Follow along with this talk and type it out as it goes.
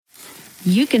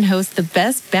you can host the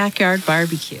best backyard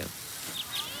barbecue.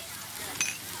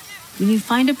 When you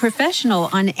find a professional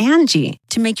on Angie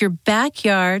to make your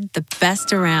backyard the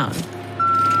best around.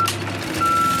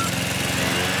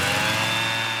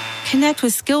 Connect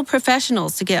with skilled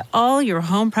professionals to get all your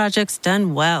home projects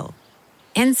done well.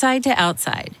 Inside to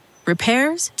outside,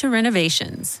 repairs to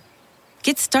renovations.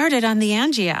 Get started on the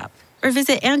Angie app or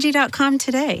visit Angie.com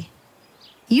today.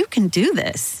 You can do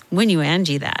this when you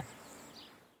Angie that.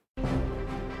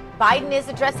 Biden is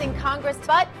addressing Congress,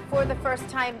 but for the first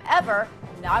time ever,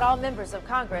 not all members of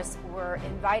Congress were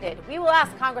invited. We will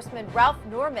ask Congressman Ralph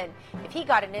Norman if he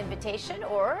got an invitation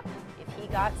or if he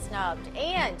got snubbed.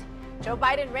 And Joe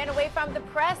Biden ran away from the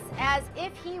press as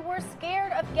if he were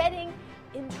scared of getting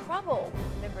in trouble.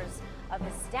 Members of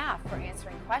his staff for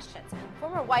answering questions.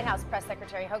 Former White House Press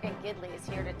Secretary Hogan Gidley is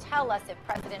here to tell us if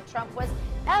President Trump was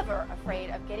ever afraid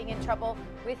of getting in trouble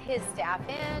with his staff,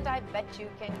 and I bet you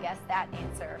can guess that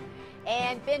answer.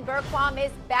 And Ben Bergquam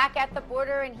is back at the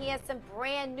border, and he has some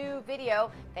brand new video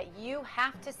that you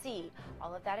have to see.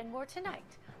 All of that and more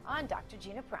tonight on Dr.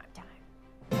 Gina Primetime.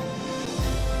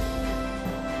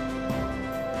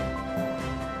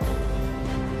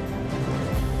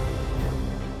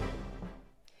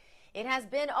 It has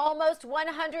been almost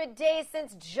 100 days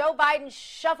since Joe Biden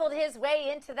shuffled his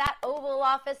way into that Oval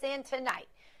Office, and tonight,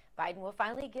 Biden will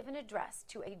finally give an address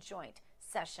to a joint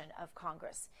session of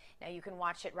Congress. Now, you can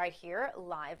watch it right here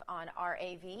live on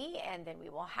RAV, and then we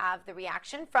will have the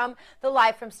reaction from the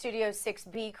Live from Studio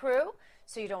 6B crew,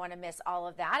 so you don't want to miss all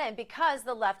of that. And because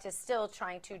the left is still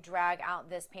trying to drag out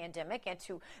this pandemic and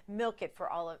to milk it for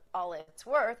all it's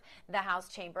worth, the House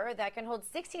chamber that can hold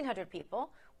 1,600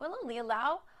 people will only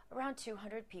allow around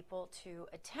 200 people to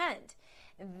attend.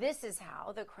 And this is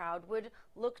how the crowd would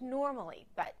look normally,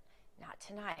 but not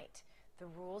tonight. The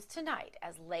rules tonight,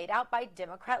 as laid out by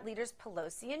Democrat leaders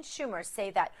Pelosi and Schumer,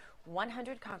 say that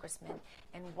 100 congressmen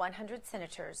and 100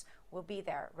 senators will be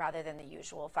there rather than the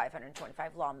usual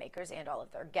 525 lawmakers and all of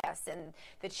their guests. And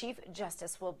the Chief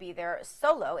Justice will be there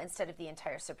solo instead of the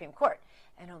entire Supreme Court.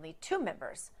 And only 2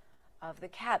 members of the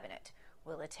cabinet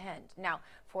will attend. Now,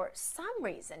 for some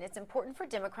reason, it's important for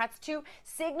Democrats to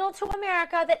signal to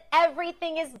America that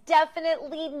everything is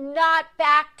definitely not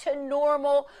back to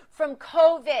normal from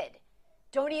COVID.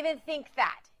 Don't even think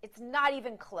that. It's not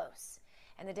even close.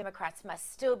 And the Democrats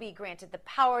must still be granted the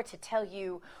power to tell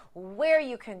you where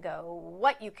you can go,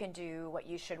 what you can do, what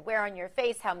you should wear on your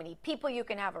face, how many people you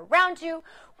can have around you,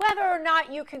 whether or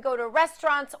not you can go to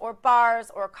restaurants or bars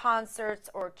or concerts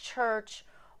or church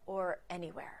or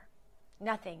anywhere.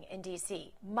 Nothing in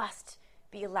D.C. must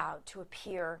be allowed to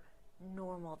appear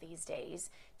normal these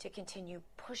days to continue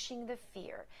pushing the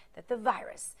fear that the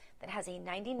virus that has a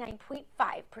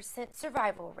 99.5%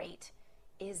 survival rate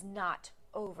is not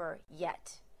over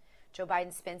yet. Joe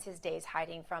Biden spends his days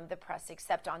hiding from the press,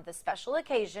 except on the special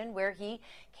occasion where he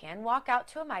can walk out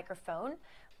to a microphone,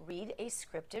 read a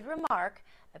scripted remark,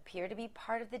 appear to be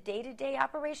part of the day-to-day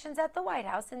operations at the White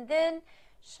House, and then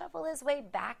shovel his way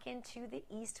back into the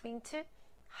East Wing to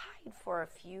hide for a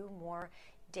few more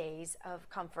days of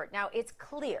comfort. Now, it's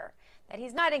clear that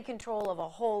he's not in control of a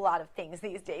whole lot of things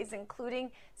these days, including,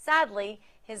 sadly,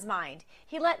 his mind.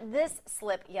 He let this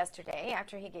slip yesterday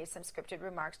after he gave some scripted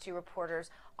remarks to reporters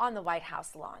on the White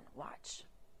House lawn. Watch.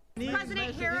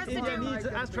 President Harris, India needs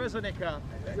AstraZeneca.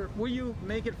 Will you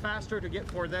make it faster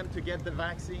for them to get the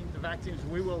vaccine? The vaccines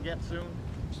we will get soon.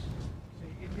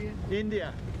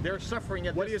 India, they're suffering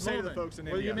at this moment. What do you say to the folks in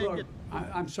India? Will you make Look, it?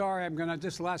 I'm sorry.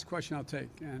 This is the last question I'll take,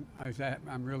 and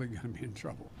I'm really going to be in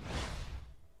trouble.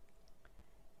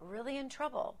 Really in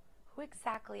trouble? Who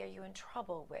exactly are you in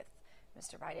trouble with,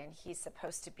 Mr. Biden? He's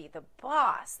supposed to be the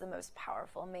boss, the most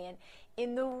powerful man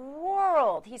in the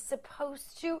world. He's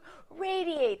supposed to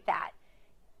radiate that.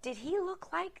 Did he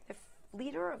look like the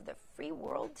leader of the free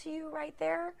world to you right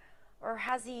there? Or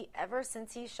has he ever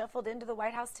since he shuffled into the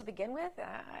White House to begin with?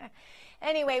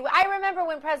 Anyway, I remember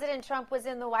when President Trump was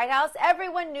in the White House,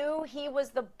 everyone knew he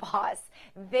was the boss.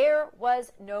 There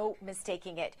was no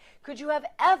mistaking it. Could you have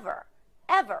ever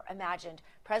imagined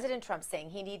President Trump saying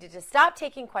he needed to stop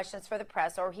taking questions for the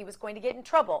press or he was going to get in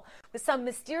trouble with some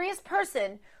mysterious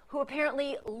person who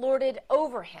apparently lorded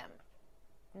over him?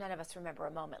 None of us remember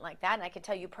a moment like that, and I can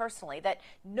tell you personally that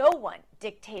no one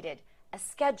dictated a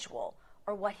schedule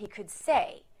or what he could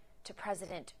say to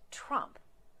President Trump.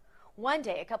 One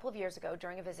day, a couple of years ago,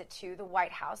 during a visit to the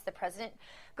White House, the president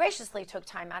graciously took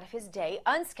time out of his day,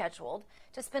 unscheduled,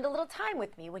 to spend a little time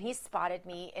with me when he spotted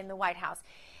me in the White House.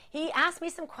 He asked me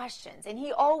some questions, and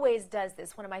he always does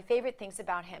this. One of my favorite things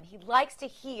about him, he likes to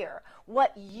hear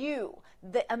what you,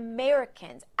 the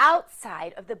Americans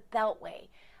outside of the Beltway,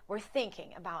 were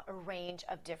thinking about a range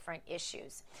of different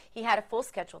issues. He had a full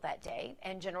schedule that day,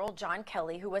 and General John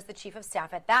Kelly, who was the chief of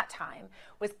staff at that time,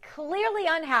 was clearly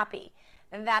unhappy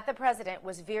that the president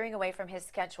was veering away from his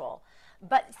schedule.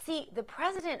 But see, the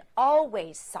president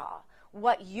always saw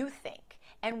what you think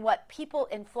and what people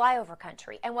in flyover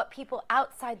country and what people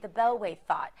outside the Beltway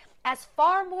thought as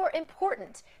far more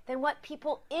important than what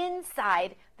people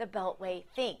inside the Beltway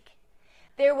think.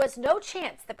 There was no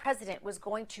chance the president was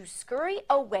going to scurry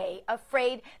away,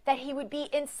 afraid that he would be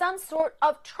in some sort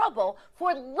of trouble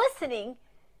for listening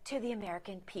to the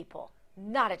American people.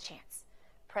 Not a chance.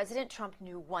 President Trump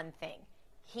knew one thing.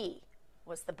 He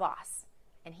was the boss,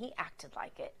 and he acted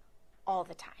like it all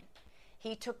the time.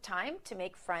 He took time to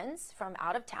make friends from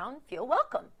out of town feel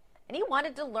welcome, and he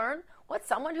wanted to learn what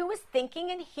someone who was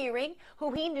thinking and hearing,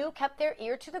 who he knew kept their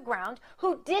ear to the ground,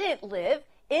 who didn't live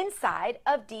inside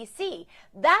of D.C.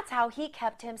 That's how he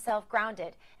kept himself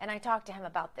grounded, and I talked to him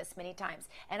about this many times.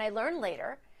 And I learned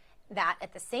later that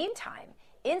at the same time,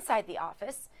 inside the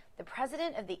office, the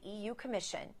president of the EU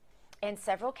Commission and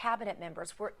several cabinet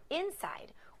members were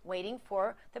inside waiting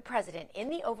for the president in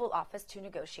the Oval Office to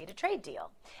negotiate a trade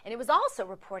deal. And it was also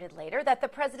reported later that the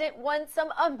president won some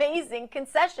amazing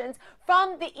concessions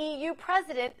from the EU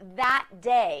president that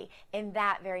day in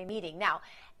that very meeting. Now,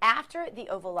 after the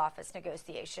Oval Office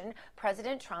negotiation,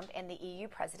 President Trump and the EU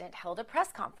president held a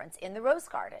press conference in the Rose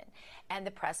Garden. And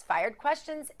the press fired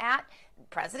questions at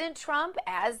President Trump,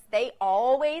 as they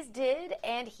always did.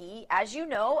 And he, as you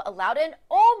know, allowed an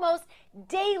almost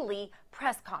daily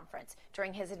press conference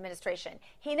during his administration.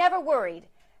 He never worried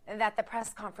that the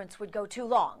press conference would go too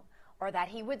long or that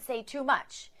he would say too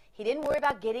much. He didn't worry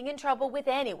about getting in trouble with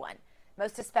anyone,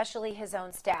 most especially his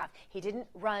own staff. He didn't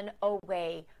run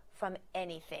away from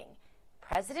anything.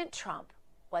 President Trump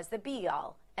was the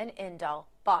be-all and end-all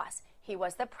boss. He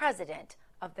was the president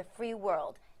of the free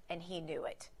world, and he knew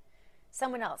it.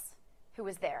 Someone else who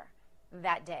was there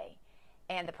that day,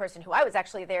 and the person who I was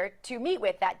actually there to meet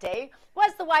with that day,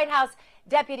 was the White House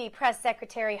Deputy Press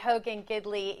Secretary Hogan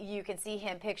Gidley. You can see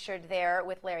him pictured there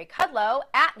with Larry Kudlow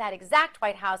at that exact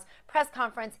White House press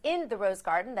conference in the Rose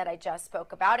Garden that I just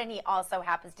spoke about, and he also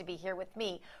happens to be here with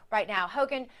me right now.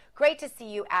 Hogan, great to see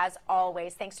you as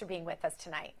always. Thanks for being with us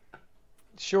tonight.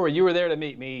 Sure, you were there to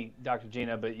meet me, Dr.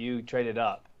 Gina, but you traded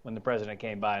up when the president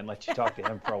came by and let you talk to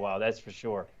him for a while, that's for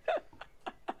sure.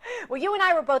 Well, you and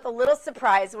I were both a little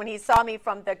surprised when he saw me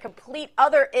from the complete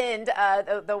other end,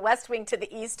 the West Wing to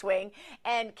the East Wing,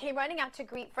 and came running out to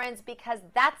greet friends, because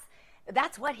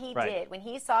that's what he did. When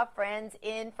he saw friends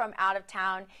in from out of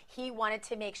town, he wanted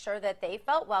to make sure that they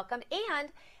felt welcome. And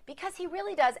because he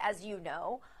really does, as you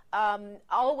know,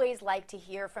 always like to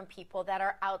hear from people that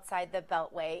are outside the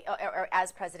Beltway, or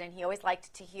as president, he always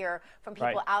liked to hear from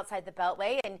people outside the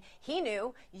Beltway. And he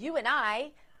knew you and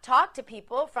I talk to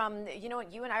people from,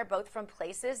 you and I are both from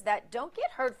places that don't get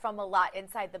heard from a lot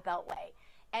inside the Beltway.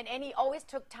 And he always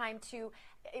took time to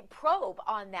probe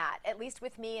on that, at least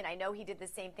with me. And I know he did the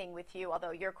same thing with you, although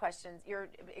your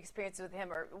experiences with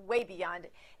him are way beyond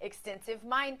extensive.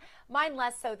 Mine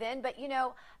less so then. But,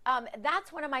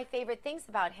 that's one of my favorite things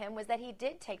about him, was that he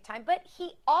did take time. But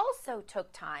he also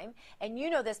took time, and you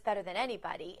know this better than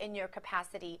anybody in your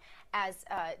capacity as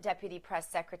Deputy Press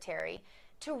Secretary,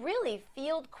 to really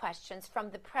field questions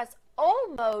from the press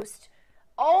almost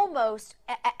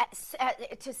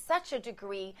to such a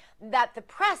degree that the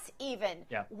press even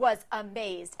was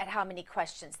amazed at how many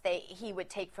questions he would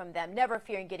take from them, never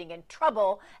fearing getting in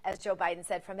trouble, as Joe Biden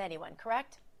said, from anyone,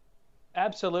 correct?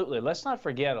 Absolutely. Let's not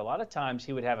forget, a lot of times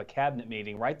he would have a cabinet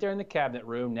meeting right there in the cabinet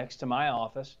room next to my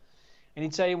office, and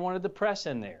he'd say he wanted the press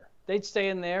in there. They'd stay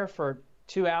in there for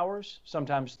 2 hours,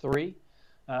 sometimes 3,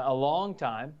 a long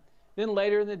time. Then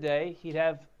later in the day, he'd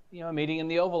have a meeting in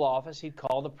the Oval Office. He'd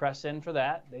call the press in for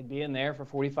that. They'd be in there for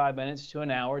 45 minutes to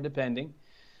an hour, depending.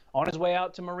 On his way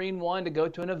out to Marine One to go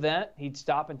to an event, he'd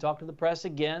stop and talk to the press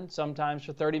again, sometimes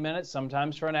for 30 minutes,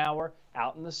 sometimes for an hour,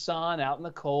 out in the sun, out in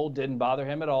the cold, didn't bother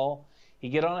him at all. He'd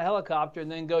get on a helicopter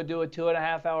and then go do a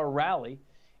 2.5-hour rally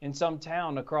in some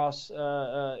town across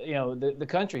the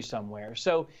country somewhere.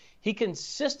 So he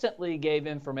consistently gave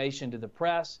information to the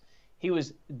press. He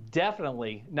was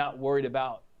definitely not worried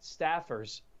about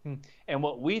staffers and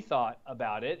what we thought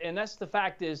about it. And that's the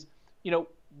fact is,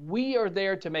 we are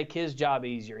there to make his job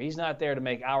easier. He's not there to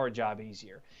make our job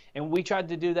easier. And we tried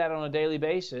to do that on a daily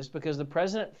basis because the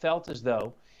president felt as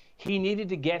though he needed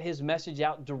to get his message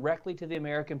out directly to the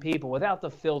American people without the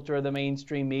filter of the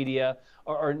mainstream media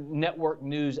or network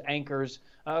news anchors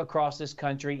across this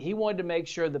country. He wanted to make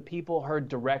sure the people heard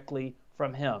directly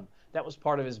from him. That was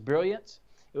part of his brilliance.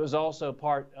 It was also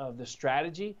part of the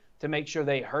strategy to make sure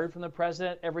they heard from the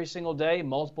president every single day,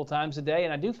 multiple times a day.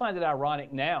 And I do find it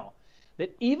ironic now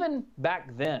that even back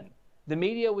then, the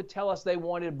media would tell us they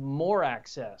wanted more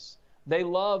access. They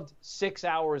loved 6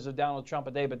 hours of Donald Trump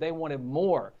a day, but they wanted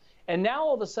more. And now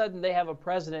all of a sudden they have a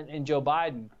president in Joe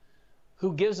Biden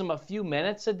who gives them a few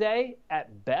minutes a day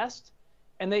at best,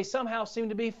 and they somehow seem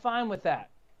to be fine with that.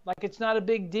 Like it's not a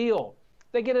big deal.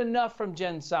 They get enough from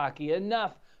Jen Psaki,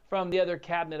 enough from the other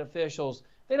cabinet officials.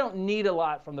 They don't need a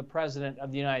lot from the president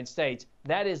of the United States.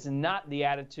 That is not the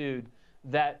attitude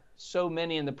that so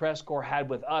many in the press corps had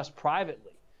with us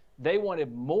privately. They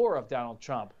wanted more of Donald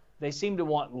Trump. They seem to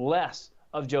want less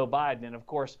of Joe Biden. And of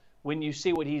course, when you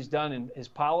see what he's done in his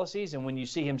policies and when you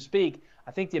see him speak,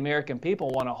 I think the American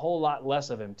people want a whole lot less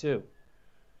of him too.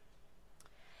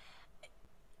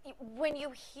 When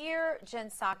you hear Jen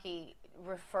Psaki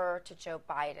refer to Joe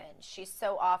Biden, she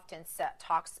so often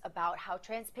talks about how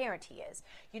transparent he is.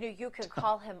 You know, you can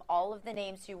call him all of the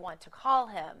names you want to call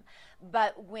him,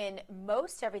 but when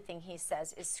most everything he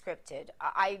says is scripted,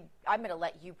 I'm going to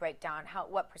let you break down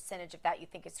what percentage of that you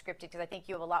think is scripted, because I think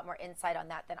you have a lot more insight on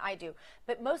that than I do.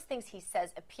 But most things he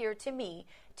says appear to me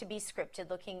to be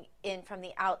scripted looking in from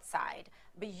the outside.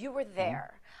 But you were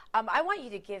there. I want you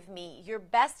to give me your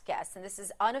best guess, and this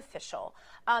is unofficial,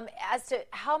 as to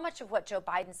how much of what Joe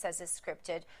Biden says is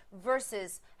scripted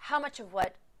versus how much of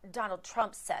what Donald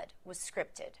Trump said was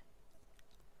scripted.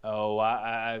 Oh,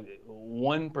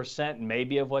 1%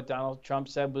 maybe of what Donald Trump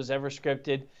said was ever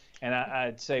scripted, and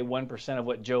I'd say 1% of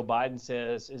what Joe Biden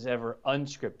says is ever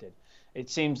unscripted. It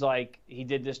seems like he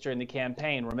did this during the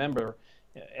campaign. Remember,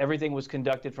 everything was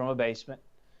conducted from a basement.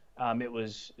 It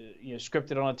was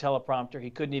scripted on a teleprompter. He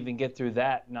couldn't even get through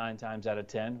that 9 times out of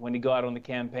 10. When he'd go out on the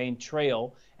campaign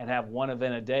trail and have one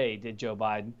event a day, did Joe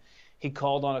Biden, he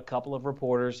called on a couple of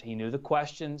reporters. He knew the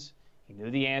questions. He knew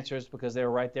the answers because they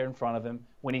were right there in front of him.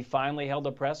 When he finally held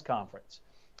a press conference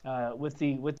with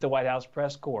the White House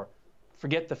press corps,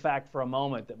 forget the fact for a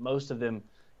moment that most of them,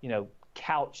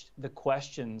 couched the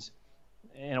questions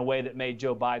in a way that made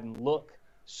Joe Biden look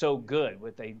so good,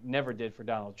 what they never did for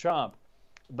Donald Trump.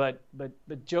 But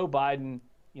Joe Biden,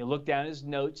 looked down his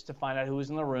notes to find out who was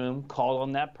in the room, called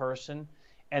on that person,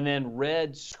 and then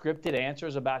read scripted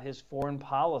answers about his foreign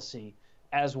policy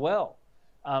as well.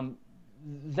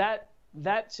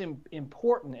 That's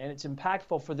important, and it's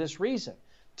impactful for this reason.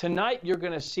 Tonight, you're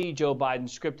going to see Joe Biden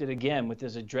scripted again with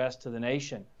his address to the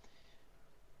nation.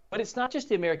 But it's not just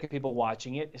the American people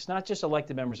watching it. It's not just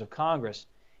elected members of Congress.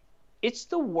 It's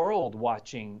the world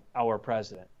watching our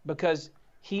president, because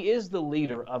he is the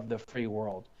leader of the free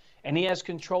world, and he has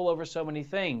control over so many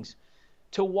things.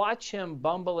 To watch him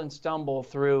bumble and stumble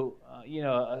through,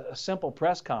 a simple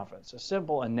press conference, a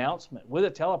simple announcement with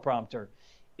a teleprompter,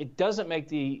 it doesn't make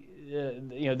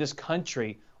this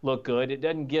country look good. It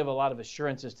doesn't give a lot of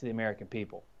assurances to the American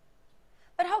people.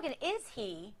 But Hogan, is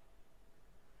he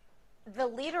the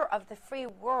leader of the free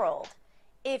world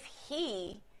if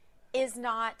he is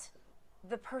not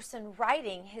the person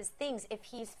writing his things, if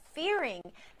he's fearing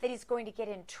that he's going to get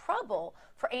in trouble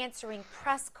for answering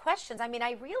press questions? I mean,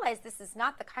 I realize this is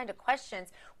not the kind of questions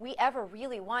we ever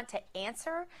really want to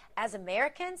answer as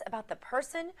Americans about the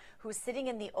person who's sitting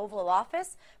in the Oval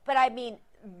Office. But I mean,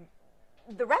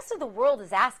 the rest of the world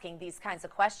is asking these kinds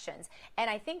of questions. And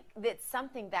I think that's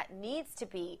something that needs to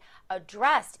be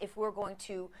addressed if we're going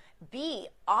to be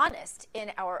honest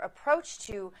in our approach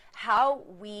to how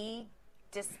we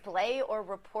display or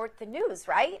report the news,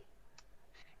 right?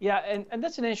 Yeah, and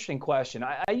that's an interesting question.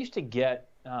 I used to get,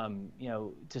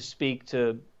 to speak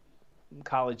to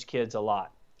college kids a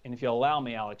lot. And if you'll allow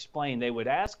me, I'll explain. They would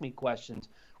ask me questions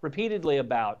repeatedly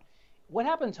about, what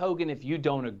happens, Hogan, if you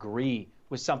don't agree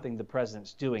with something the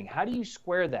president's doing? How do you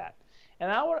square that?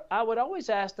 And I would always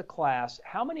ask the class,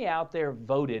 how many out there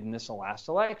voted in this last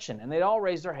election? And they'd all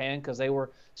raise their hand because they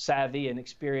were savvy and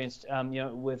experienced,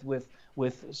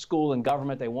 with school and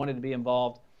government. They wanted to be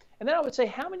involved. And then I would say,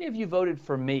 how many of you voted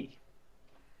for me?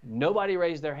 Nobody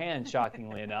raised their hand,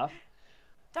 shockingly enough.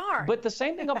 Darn. But the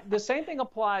same thing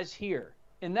applies here,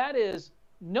 and that is,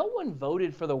 no one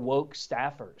voted for the woke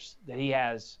staffers that he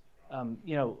has,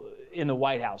 in the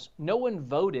White House. No one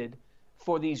voted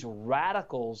for these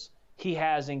radicals he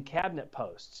has in cabinet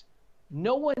posts.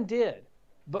 No one did.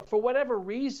 But for whatever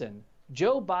reason,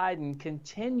 Joe Biden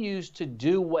continues to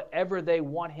do whatever they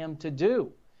want him to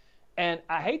do. And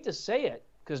I hate to say it,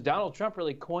 because Donald Trump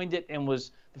really coined it and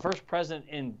was the first president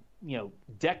in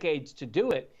decades to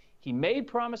do it. He made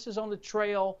promises on the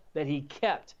trail that he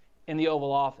kept in the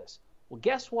Oval Office. Well,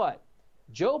 guess what?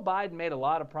 Joe Biden made a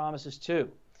lot of promises too.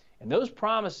 And those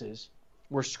promises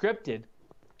were scripted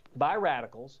by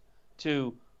radicals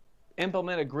to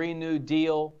implement a Green New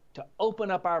Deal, to open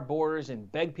up our borders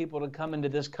and beg people to come into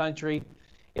this country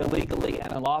illegally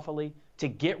and unlawfully, to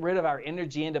get rid of our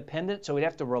energy independence so we'd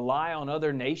have to rely on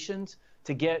other nations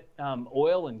to get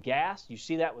oil and gas. You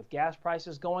see that with gas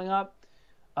prices going up.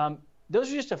 Those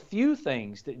are just a few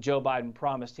things that Joe Biden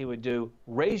promised he would do.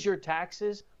 Raise your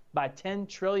taxes by $10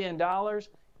 trillion.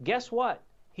 Guess what?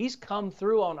 He's come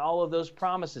through on all of those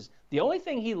promises. The only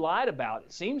thing he lied about,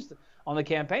 it seems, on the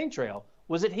campaign trail,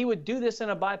 was that he would do this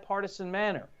in a bipartisan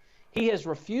manner. He has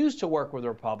refused to work with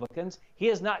Republicans. He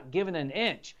has not given an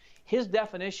inch. His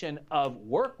definition of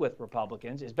work with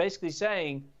Republicans is basically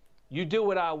saying, you do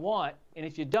what I want, and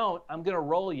if you don't, I'm going to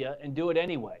roll you and do it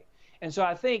anyway. And so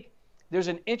I think there's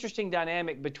an interesting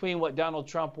dynamic between what Donald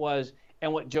Trump was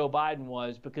and what Joe Biden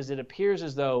was, because it appears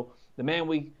as though the man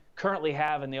we currently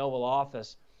have in the Oval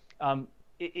Office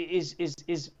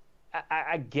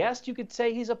I guess you could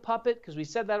say he's a puppet, because we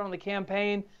said that on the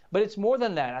campaign, but it's more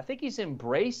than that. I think he's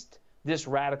embraced this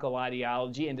radical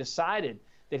ideology and decided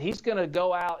that he's going to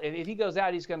go out, if he goes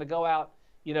out, he's going to go out,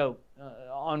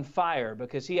 on fire,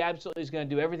 because he absolutely is going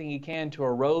to do everything he can to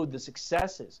erode the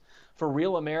successes for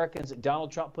real Americans that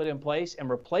Donald Trump put in place and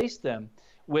replace them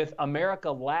with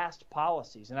America Last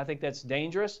policies. And I think that's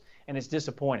dangerous and it's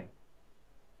disappointing.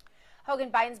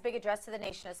 Hogan, Biden's big address to the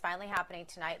nation is finally happening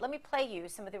tonight. Let me play you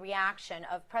some of the reaction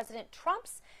of President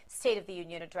Trump's State of the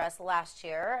Union address last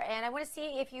year. And I want to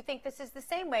see if you think this is the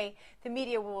same way the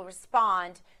media will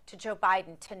respond to Joe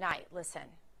Biden tonight. Listen.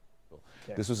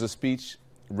 This was a speech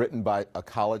written by a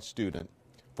college student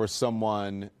for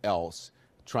someone else,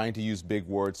 trying to use big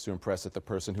words to impress that the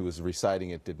person who was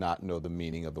reciting it did not know the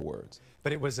meaning of the words.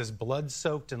 But it was as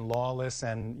blood-soaked and lawless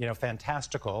and,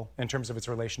 fantastical in terms of its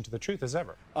relation to the truth as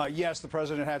ever. Yes, the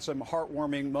president had some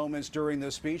heartwarming moments during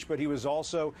this speech, but he was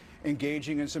also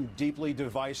engaging in some deeply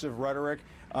divisive rhetoric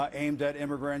aimed at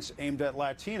immigrants, aimed at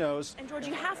Latinos. And, George,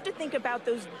 you have to think about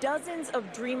those dozens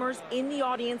of dreamers in the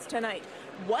audience tonight.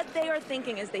 What they are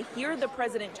thinking as they hear the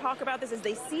president talk about this, as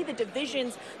they see the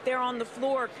divisions there on the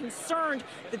floor, concerned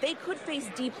that they could face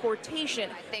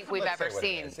deportation. I think we've ever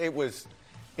seen.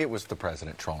 It was the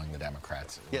president trolling the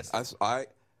Democrats. Yes,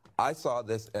 I saw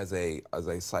this as a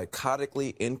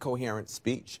psychotically incoherent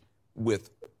speech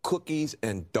with cookies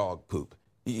and dog poop.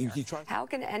 How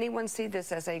can anyone see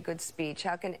this as a good speech?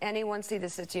 How can anyone see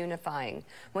this as unifying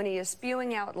when he is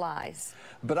spewing out lies?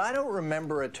 But I don't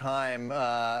remember a time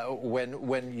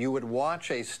when you would watch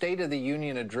a State of the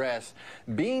Union address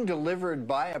being delivered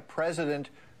by a president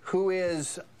who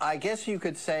is, I guess you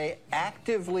could say,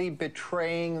 actively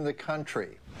betraying the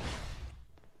country.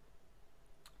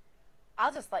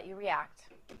 I'll just let you react.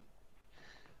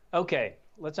 Okay,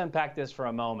 let's unpack this for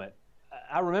a moment.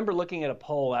 I remember looking at a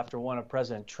poll after one of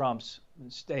President Trump's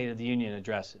State of the Union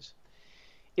addresses.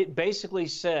 It basically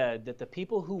said that the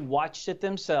people who watched it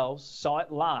themselves, saw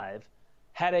it live,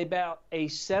 had about a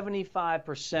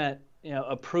 75%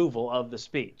 approval of the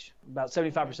speech. About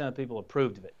 75% of people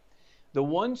approved of it. The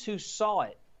ones who saw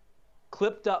it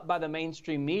clipped up by the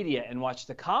mainstream media and watched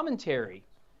the commentary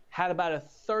had about a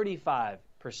 35%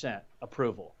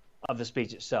 approval of the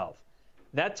speech itself.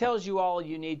 That tells you all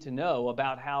you need to know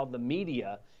about how the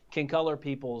media can color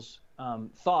people's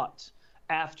thoughts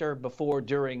after, before,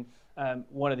 during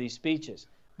one of these speeches.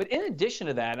 But in addition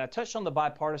to that, and I touched on the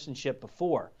bipartisanship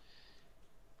before,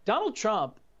 Donald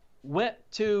Trump went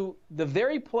to the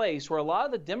very place where a lot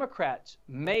of the Democrats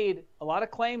made a lot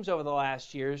of claims over the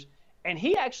last years, and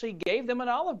he actually gave them an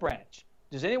olive branch.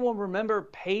 Does anyone remember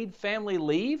paid family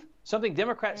leave? Something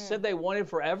Democrats said they wanted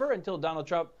forever until Donald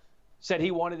Trump said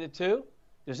he wanted it too.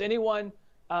 Does anyone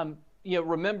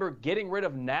remember getting rid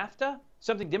of NAFTA?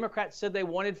 Something Democrats said they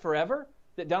wanted forever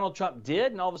that Donald Trump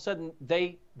did, and all of a sudden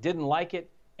they didn't like it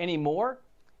anymore.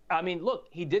 I mean, look,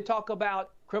 he did talk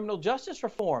about criminal justice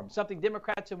reform, something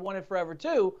Democrats have wanted forever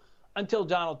too, until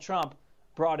Donald Trump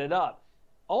brought it up.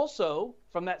 Also,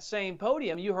 from that same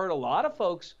podium, you heard a lot of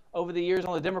folks over the years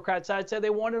on the Democrat side say they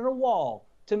wanted a wall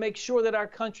to make sure that our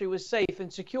country was safe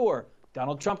and secure.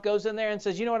 Donald Trump goes in there and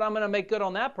says, you know what, I'm going to make good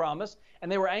on that promise.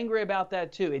 And they were angry about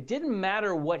that too. It didn't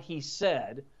matter what he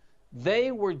said.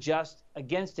 They were just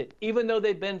against it, even though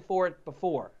they'd been for it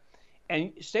before.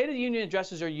 And State of the Union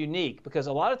addresses are unique because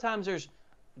a lot of times there's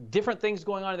different things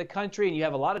going on in the country and you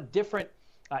have a lot of different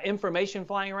information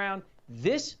flying around.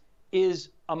 This is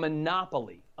a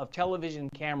monopoly of television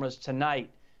cameras tonight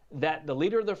that the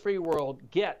leader of the free world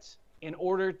gets in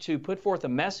order to put forth a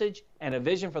message and a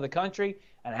vision for the country.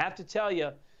 And I have to tell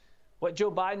you, what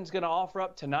Joe Biden's going to offer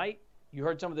up tonight, you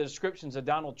heard some of the descriptions of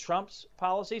Donald Trump's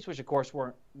policies, which of course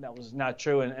that was not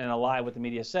true and a lie what the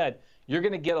media said. You're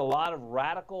going to get a lot of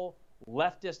radical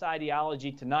leftist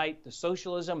ideology tonight, the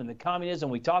socialism and the communism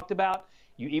we talked about.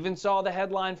 You even saw the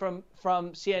headline from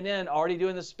CNN already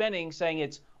doing the spinning saying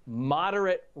it's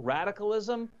moderate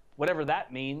radicalism, whatever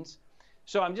that means.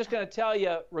 So I'm just going to tell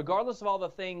you, regardless of all the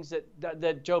things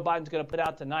that Joe Biden's going to put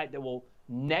out tonight that will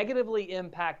negatively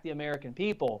impact the American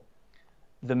people,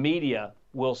 the media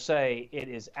will say it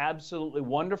is absolutely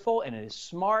wonderful and it is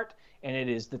smart and it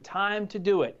is the time to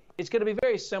do it. It's going to be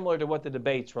very similar to what the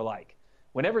debates were like.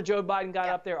 Whenever Joe Biden got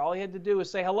up there, all he had to do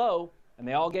was say hello, and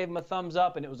they all gave him a thumbs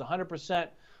up, and it was 100%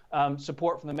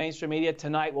 support from the mainstream media.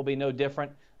 Tonight will be no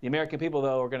different. The American people,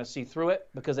 though, are going to see through it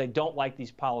because they don't like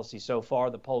these policies so far.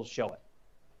 The polls show it.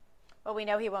 Well, we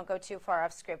know he won't go too far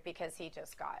off script because he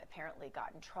just apparently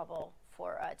got in trouble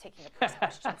for taking the first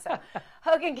question. So,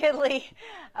 Hogan Gidley,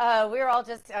 we're all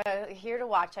just here to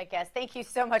watch, I guess. Thank you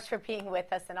so much for being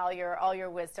with us and all your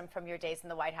wisdom from your days in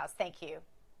the White House. Thank you.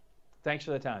 Thanks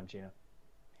for the time, Gina.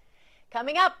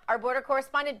 Coming up, our border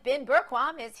correspondent Ben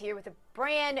Berquam is here with a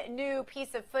brand new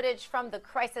piece of footage from the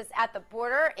crisis at the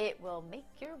border. It will make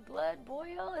your blood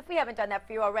boil if we haven't done that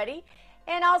for you already.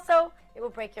 And also, it will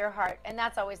break your heart, and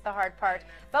that's always the hard part.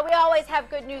 But we always have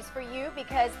good news for you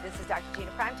because this is Dr. Gina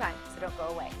Primetime, so don't go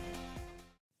away.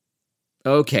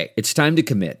 Okay, it's time to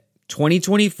commit.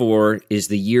 2024 is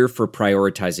the year for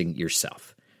prioritizing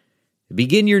yourself.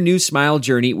 Begin your new smile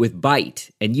journey with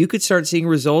Byte, and you could start seeing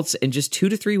results in just 2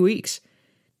 to 3 weeks.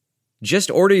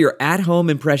 Just order your at-home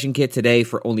impression kit today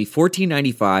for only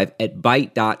 $14.95 at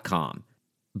Byte.com.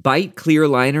 Byte clear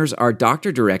liners are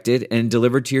doctor-directed and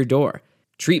delivered to your door.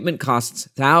 Treatment costs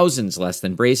thousands less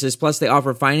than braces, plus they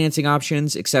offer financing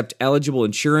options, accept eligible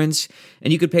insurance,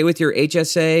 and you could pay with your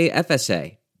HSA,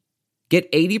 FSA.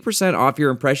 Get 80% off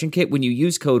your impression kit when you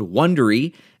use code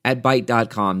WONDERY at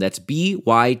Byte.com. That's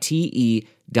BYTE.com.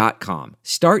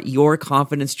 Start your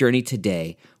confidence journey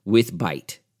today with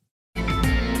Byte.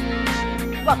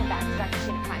 Welcome back to Dr.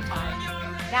 Gina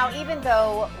Primetime. Now, even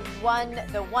though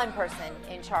the one person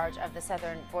in charge of the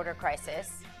southern border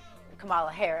crisis,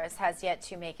 Kamala Harris, has yet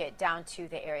to make it down to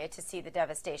the area to see the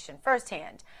devastation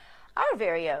firsthand, our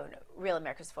very own Real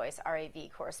America's Voice RAV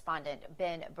correspondent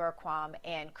Ben Berquam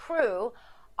and crew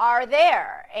are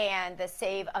there. And the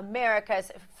Save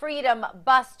America's Freedom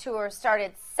Bus Tour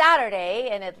started Saturday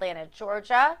in Atlanta,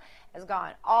 Georgia, has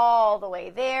gone all the way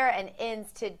there and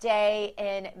ends today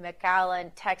in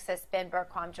McAllen, Texas. Ben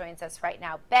Berquam joins us right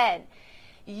now. Ben,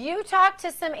 you talked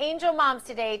to some angel moms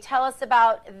today. Tell us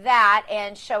about that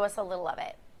and show us a little of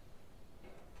it.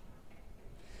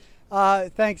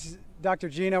 Thanks, Dr.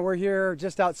 Gina. We're here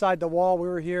just outside the wall. We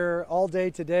were here all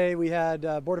day today. We had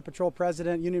Border Patrol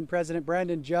President, Union President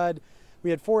Brandon Judd.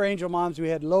 We had 4 angel moms. We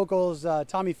had locals,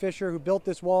 Tommy Fisher, who built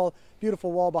this wall,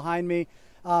 beautiful wall behind me.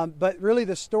 But really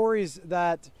the stories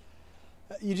that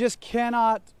you just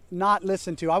cannot not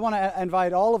listen to. I want to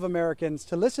invite all of Americans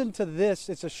to listen to this.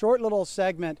 It's a short little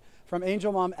segment from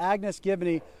angel mom Agnes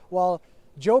Gibney while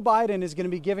Joe Biden is going to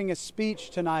be giving a speech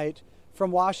tonight from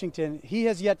Washington. He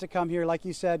has yet to come here. Like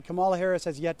you said, Kamala Harris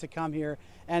has yet to come here,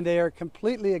 and they are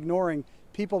completely ignoring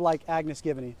people like Agnes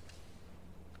Gibney.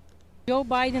 Joe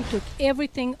Biden took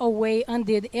everything away,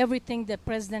 undid everything that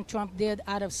President Trump did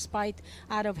out of spite,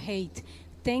 out of hate.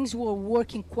 Things were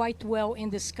working quite well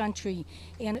in this country,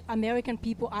 and American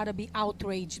people ought to be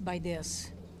outraged by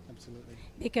this. Absolutely.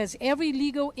 Because every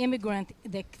legal immigrant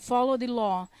that follows the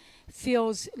law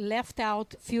feels left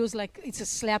out, feels like it's a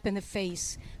slap in the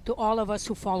face to all of us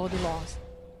who follow the laws.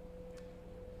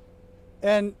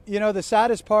 And, you know, the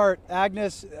saddest part,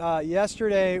 Agnes,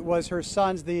 yesterday was her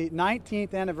son's, the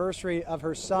 19th anniversary of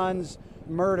her son's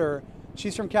murder.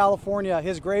 She's from California.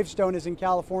 His gravestone is in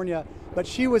California. But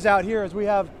she was out here as we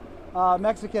have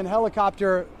Mexican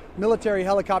helicopter, military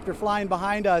helicopter flying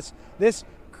behind us. This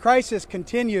crisis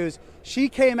continues. She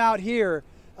came out here.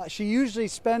 She usually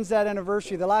spends that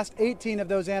anniversary. The last 18 of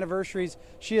those anniversaries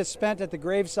she has spent at the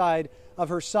graveside of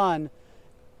her son.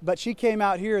 But she came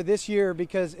out here this year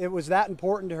because it was that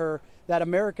important to her that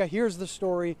America hears the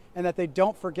story and that they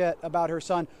don't forget about her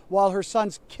son. While her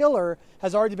son's killer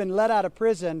has already been let out of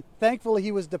prison, thankfully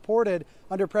he was deported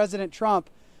under President Trump.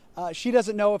 She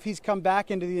doesn't know if he's come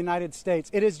back into the United States.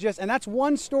 It is just, and that's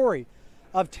one story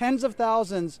of tens of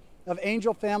thousands of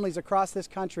angel families across this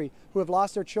country who have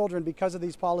lost their children because of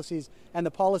these policies and the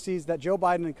policies that Joe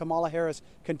Biden and Kamala Harris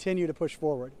continue to push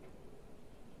forward.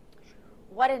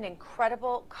 What an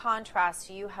incredible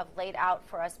contrast you have laid out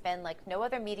for us, Ben, like no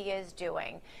other media is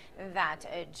doing, that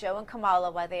Joe and Kamala,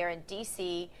 while they are in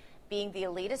D.C., being the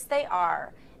elitists they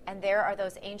are, and there are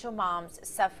those angel moms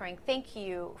suffering. Thank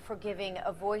you for giving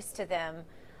a voice to them.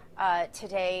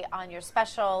 today on your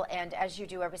special, and as you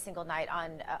do every single night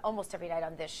on almost every night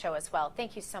on this show as well.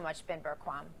 Thank you so much, Ben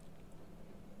Bergquam.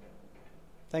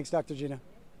 Thanks, Dr. Gina.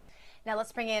 Now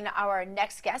let's bring in our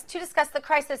next guest to discuss the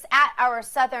crisis at our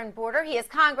southern border. He is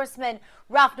Congressman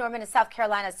Ralph Norman of South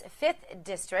Carolina's 5th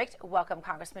District. Welcome,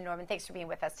 Congressman Norman. Thanks for being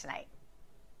with us tonight.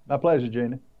 My pleasure,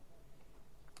 Gina.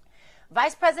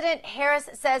 Vice President Harris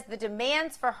says the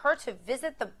demands for her to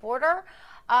visit the border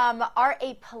are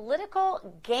a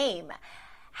political game.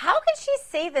 How can she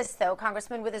say this, though,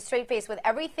 Congressman, with a straight face, with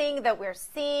everything that we're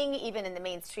seeing, even in the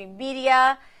mainstream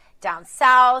media, down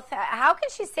south? How can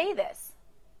she say this?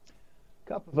 A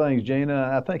couple of things,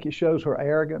 Gina. I think it shows her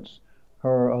arrogance,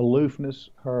 her aloofness,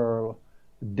 her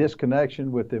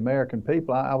disconnection with the American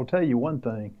people. I will tell you one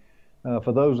thing.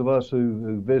 For those of us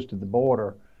who visited the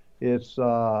border, it's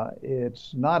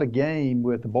not a game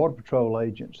with the Border Patrol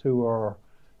agents who are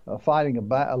fighting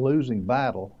a losing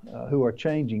battle, who are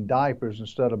changing diapers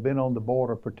instead of being on the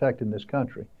border protecting this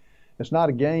country. It's not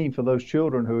a game for those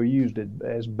children who are used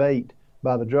as bait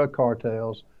by the drug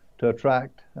cartels to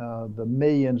attract the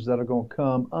millions that are going to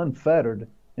come unfettered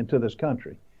into this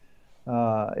country.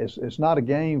 It's not a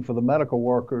game for the medical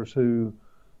workers who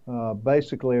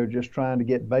basically are just trying to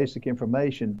get basic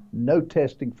information, no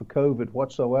testing for COVID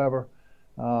whatsoever.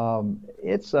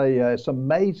 It's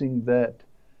amazing that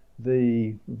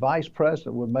the vice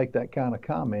president would make that kind of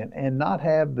comment and not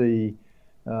have the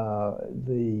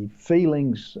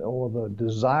feelings or the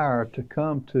desire to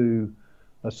come to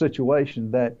a situation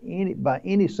that by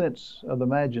any sense of the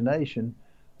imagination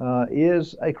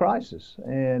is a crisis.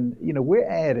 And we're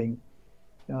adding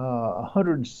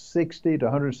 160 to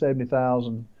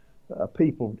 170,000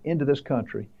 people into this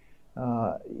country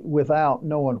without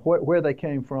knowing where they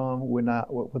came from,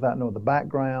 without knowing the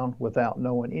background, without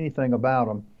knowing anything about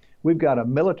them. We've got a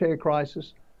military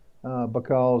crisis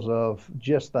because of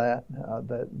just that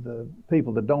the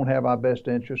people that don't have our best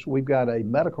interests. We've got a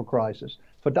medical crisis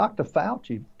for Dr.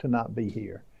 Fauci to not be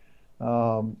here.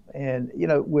 And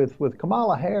with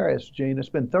Kamala Harris, Gina, it's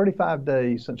been 35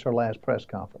 days since her last press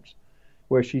conference,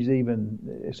 where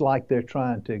it's like they're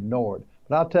trying to ignore it.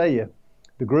 But I'll tell you,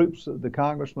 the groups, the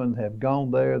congressmen have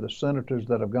gone there, the senators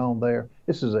that have gone there.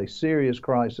 This is a serious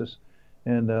crisis.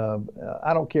 And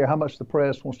I don't care how much the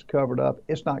press wants to cover it up,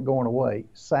 it's not going away,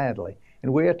 sadly.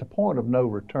 And we're at the point of no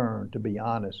return, to be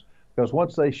honest, because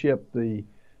once they ship the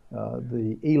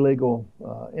illegal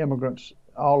immigrants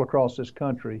all across this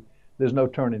country, there's no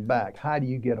turning back. How do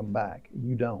you get them back?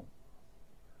 You don't.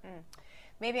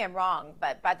 Maybe I'm wrong,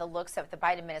 but by the looks of the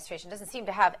Biden administration, doesn't seem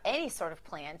to have any sort of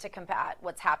plan to combat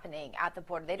what's happening at the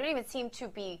border. They don't even seem to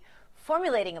be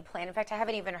formulating a plan. In fact, I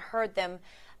haven't even heard them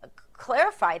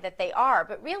clarify that they are.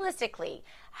 But realistically,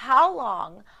 how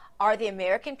long are the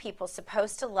American people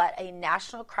supposed to let a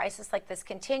national crisis like this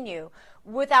continue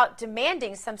without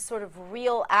demanding some sort of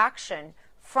real action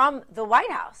from the White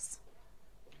House?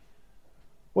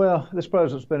 Well, this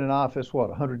president's been in office,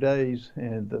 100 days?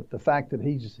 And the fact that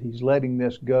he's letting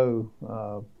this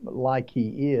go like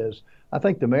he is, I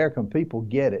think the American people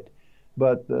get it.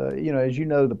 But, as you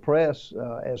know, the press,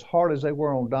 as hard as they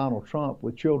were on Donald Trump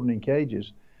with children in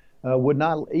cages, would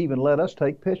not even let us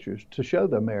take pictures to show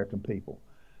the American people.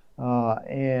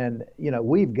 And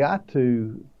we've got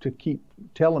to keep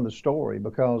telling the story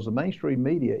because the mainstream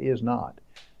media is not.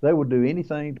 They would do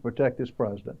anything to protect this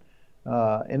president.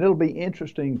 And it'll be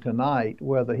interesting tonight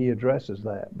whether he addresses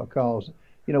that because,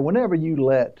 whenever you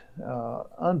let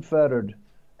unfettered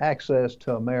access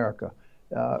to America,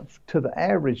 to the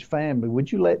average family,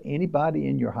 would you let anybody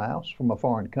in your house from a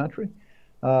foreign country?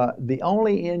 The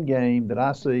only end game that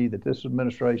I see that this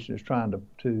administration is trying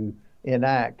to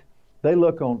enact, they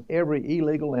look on every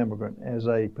illegal immigrant as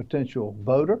a potential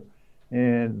voter,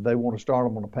 and they want to start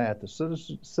them on a path to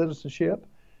citizenship.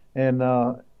 And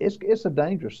it's a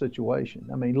dangerous situation.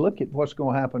 I mean, look at what's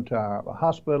going to happen to our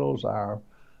hospitals, our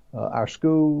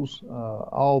schools,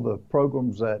 all the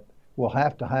programs that will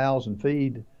have to house and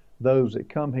feed those that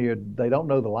come here. They don't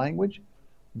know the language.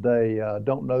 They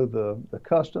don't know the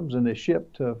customs, and they're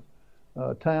shipped to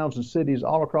towns and cities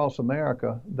all across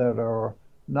America that are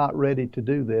not ready to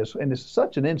do this. And it's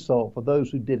such an insult for those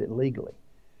who did it legally.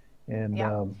 And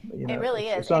it really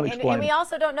is. It's and we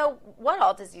also don't know what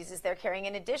all diseases they're carrying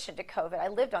in addition to COVID. I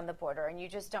lived on the border, and you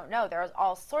just don't know. There are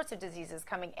all sorts of diseases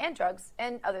coming, and drugs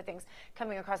and other things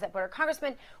coming across that border.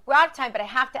 Congressman, we're out of time, but I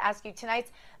have to ask you,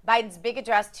 tonight's Biden's big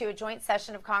address to a joint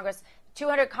session of Congress,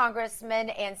 200 congressmen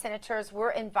and senators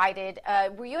were invited.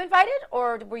 Were you invited,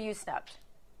 or were you snubbed?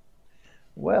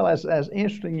 Well, as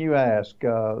interesting you ask,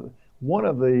 one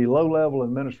of the low-level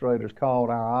administrators called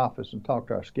our office and talked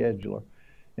to our scheduler.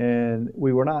 And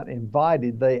we were not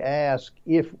invited. They asked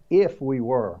if we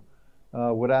were,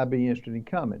 would I be interested in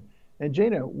coming? And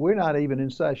Gina, we're not even in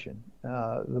session.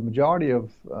 The majority of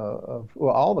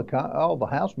all the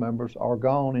House members are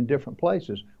gone in different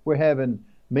places. We're having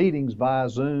meetings via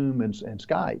Zoom and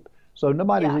Skype, so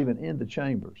nobody's even in the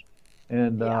chambers.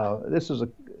 And this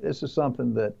is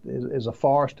something that is a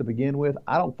farce to begin with.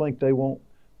 I don't think they want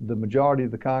the majority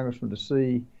of the congressmen to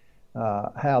see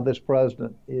how this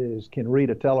president can read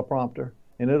a teleprompter,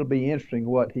 and it'll be interesting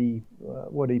what he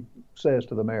says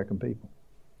to the American people.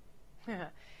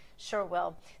 Sure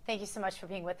will. Thank you so much for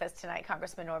being with us tonight,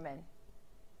 Congressman Norman.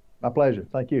 My pleasure.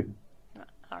 Thank you.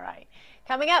 All right.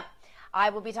 Coming up,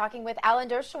 I will be talking with Alan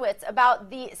Dershowitz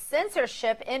about the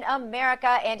censorship in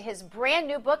America and his brand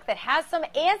new book that has some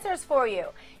answers for you.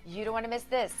 You don't want to miss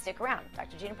this. Stick around.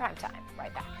 Dr. Gina Primetime.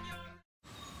 Right back.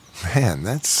 Man,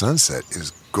 that sunset is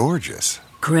gorgeous.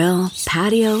 Grill,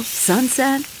 patio,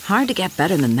 sunset. Hard to get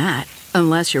better than that.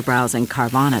 Unless you're browsing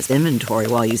Carvana's inventory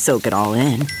while you soak it all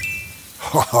in.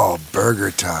 Oh,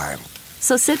 burger time.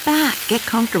 So sit back, get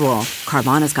comfortable.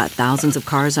 Carvana's got thousands of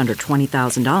cars under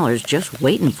 $20,000 just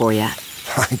waiting for you.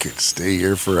 I could stay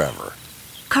here forever.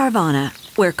 Carvana,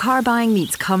 where car buying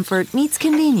meets comfort meets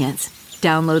convenience.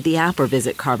 Download the app or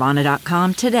visit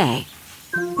Carvana.com today.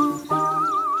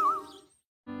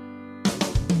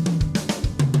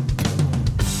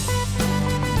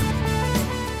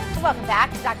 Welcome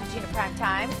back to Dr. Gina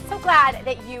Primetime. So glad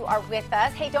that you are with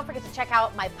us. Hey, don't forget to check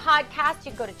out my podcast.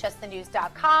 You can go to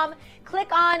justthenews.com.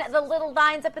 Click on the little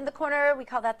lines up in the corner. We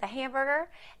call that the hamburger.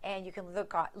 And you can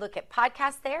look at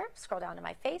podcasts there. Scroll down to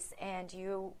my face, and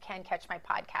you can catch my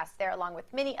podcast there, along with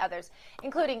many others,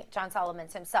 including John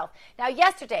Solomon's himself. Now,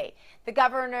 yesterday, the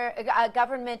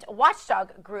government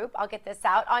watchdog group, I'll get this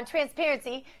out, on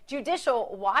transparency,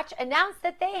 Judicial Watch, announced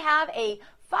that they have a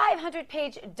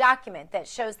 500-page document that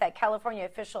shows that California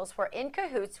officials were in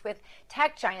cahoots with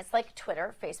tech giants like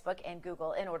Twitter, Facebook, and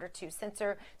Google in order to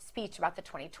censor speech about the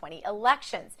 2020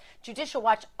 elections. Judicial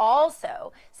Watch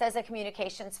also says a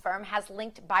communications firm has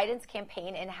linked Biden's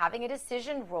campaign in having a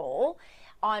decision role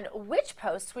on which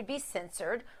posts would be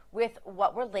censored with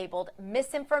what were labeled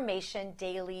misinformation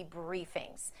daily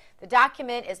briefings. The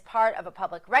document is part of a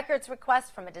public records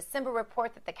request from a December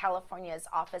report that the California's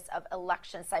Office of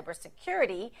Election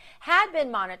Cybersecurity had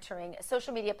been monitoring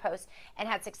social media posts and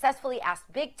had successfully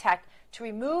asked Big Tech to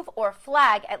remove or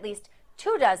flag at least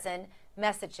 24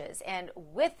 messages. And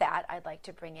with that, I'd like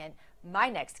to bring in my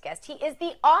next guest. He is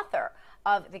the author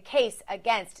of The Case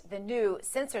Against the New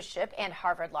Censorship and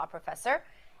Harvard Law professor,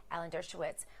 Alan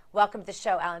Dershowitz. Welcome to the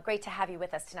show, Alan. Great to have you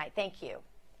with us tonight. Thank you.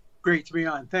 Great to be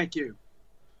on. Thank you.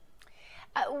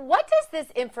 What does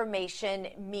this information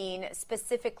mean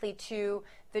specifically to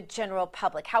the general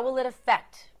public? How will it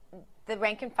affect the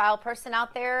rank and file person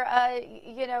out there,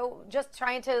 just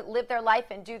trying to live their life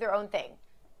and do their own thing?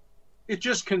 It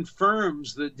just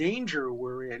confirms the danger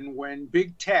we're in when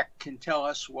big tech can tell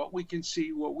us what we can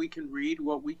see, what we can read,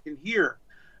 what we can hear.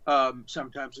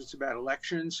 Sometimes it's about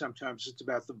elections, sometimes it's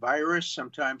about the virus,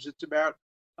 sometimes it's about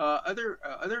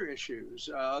other issues.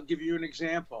 I'll give you an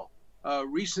example.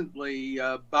 Recently,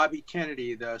 Bobby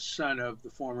Kennedy, the son of the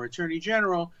former Attorney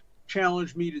General,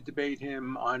 challenged me to debate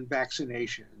him on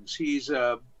vaccinations. He's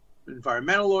an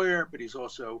environmental lawyer, but he's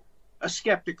also a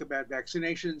skeptic about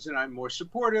vaccinations, and I'm more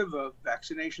supportive of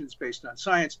vaccinations based on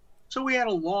science. So we had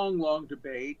a long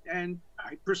debate, and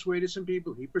I persuaded some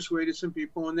people, he persuaded some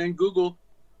people, and then Google,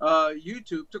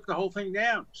 YouTube took the whole thing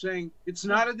down, saying it's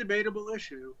not a debatable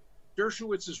issue.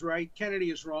 Dershowitz is right,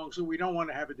 Kennedy is wrong, so we don't want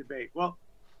to have a debate. Well,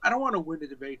 I don't want to win the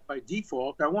debate by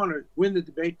default. I want to win the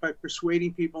debate by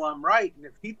persuading people I'm right, and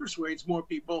if he persuades more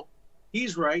people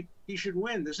he's right, he should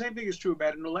win. The same thing is true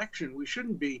about an election. We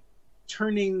shouldn't be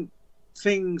turning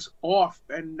things off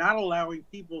and not allowing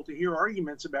people to hear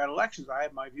arguments about elections. I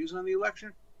have my views on the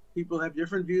election. People have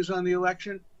different views on the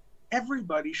election.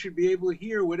 Everybody should be able to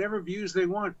hear whatever views they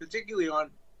want, particularly on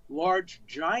large,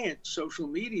 giant social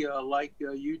media like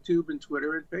YouTube and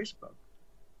Twitter and Facebook.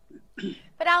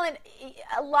 But Alan,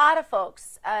 a lot of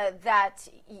folks that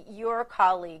your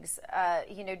colleagues,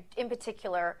 in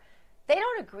particular, they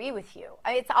don't agree with you.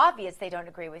 It's obvious they don't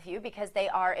agree with you because they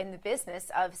are in the business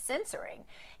of censoring.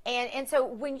 And so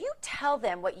when you tell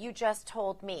them what you just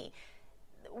told me,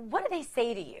 what do they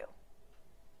say to you?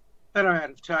 That I'm out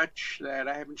of touch, that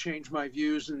I haven't changed my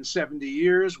views in 70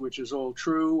 years, which is all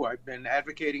true. I've been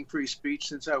advocating free speech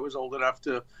since I was old enough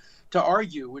to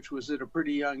argue, which was at a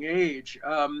pretty young age.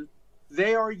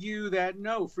 They argue that,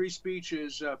 no, free speech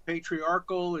is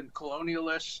patriarchal and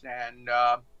colonialist, and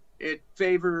it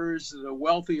favors the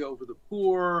wealthy over the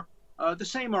poor. The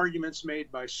same arguments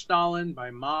made by Stalin,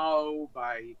 by Mao,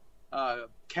 by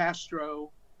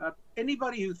Castro.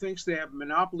 Anybody who thinks they have a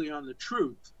monopoly on the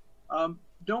truth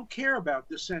don't care about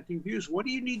dissenting views. What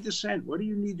do you need dissent? What do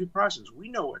you need due process? We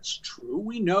know it's true.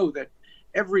 We know that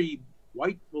every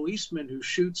white policeman who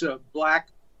shoots a black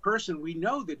person, we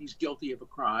know that he's guilty of a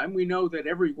crime. We know that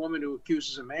every woman who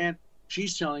accuses a man,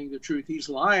 she's telling the truth, he's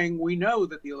lying. We know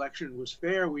that the election was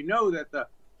fair. We know that the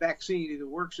vaccine either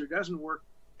works or doesn't work.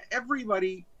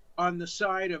 Everybody on the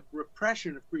side of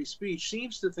repression of free speech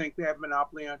seems to think they have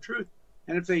monopoly on truth.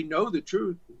 And if they know the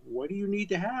truth, what do you need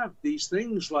to have? These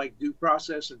things like due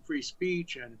process and free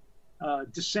speech and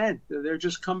dissent, they're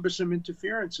just cumbersome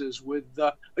interferences with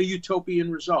a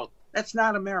utopian result. That's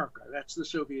not America. That's the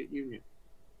Soviet Union.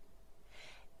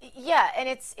 Yeah, and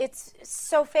it's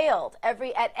so failed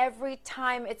at every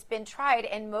time it's been tried,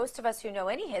 and most of us who know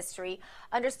any history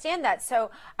understand that. So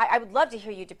I would love to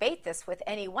hear you debate this with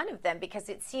any one of them, because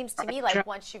it seems to me like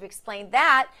once you've explained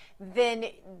that, then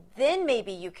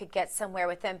maybe you could get somewhere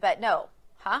with them. But no,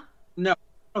 huh? No, I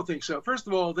don't think so. First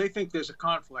of all, they think there's a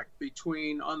conflict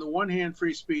between, on the one hand,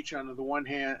 free speech, on the one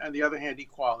hand, and the other hand,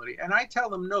 equality. And I tell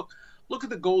them, no, look at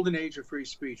the golden age of free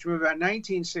speech. From about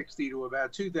 1960 to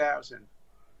about 2000.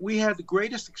 We had the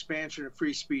greatest expansion of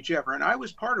free speech ever, and I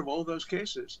was part of all those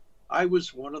cases. I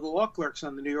was one of the law clerks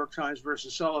on the New York Times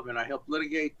versus Sullivan. I helped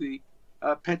litigate the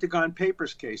Pentagon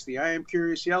Papers case, the I Am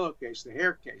Curious Yellow case, the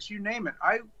Hare case, you name it.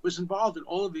 I was involved in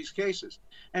all of these cases.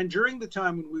 And during the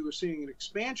time when we were seeing an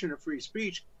expansion of free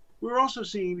speech, we were also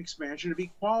seeing an expansion of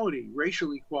equality,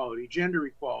 racial equality, gender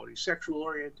equality, sexual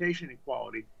orientation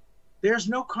equality. There's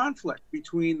no conflict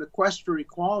between the quest for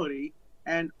equality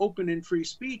and open and free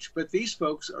speech, but these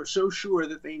folks are so sure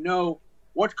that they know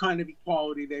what kind of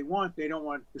equality they want. They don't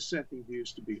want dissenting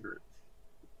views to be heard.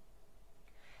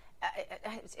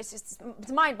 It's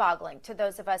mind-boggling to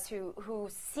those of us who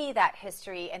see that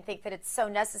history and think that it's so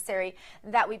necessary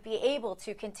that we be able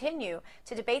to continue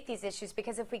to debate these issues,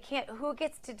 because if we can't, who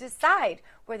gets to decide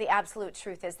where the absolute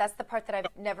truth is? That's the part that I've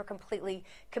never completely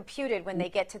computed when they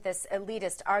get to this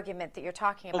elitist argument that you're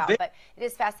talking about, but it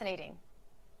is fascinating.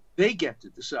 They get to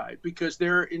decide because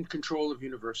they're in control of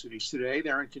universities today.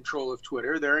 They're in control of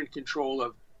Twitter. They're in control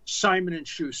of Simon &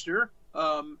 Schuster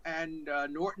and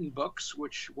Norton Books,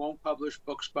 which won't publish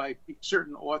books by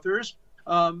certain authors.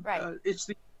 It's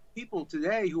the people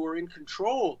today who are in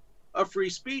control of free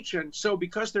speech. And so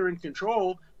because they're in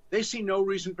control, they see no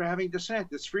reason for having dissent.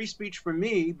 It's free speech for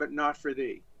me, but not for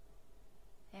thee.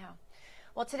 Yeah.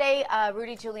 Well, today,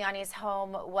 Rudy Giuliani's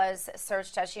home was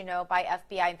searched, as you know, by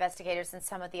FBI investigators and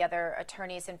some of the other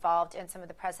attorneys involved in some of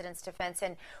the president's defense.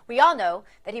 And we all know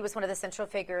that he was one of the central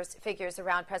figures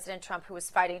around President Trump who was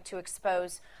fighting to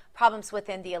expose problems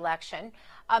within the election.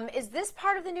 Is this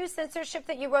part of the new censorship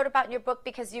that you wrote about in your book?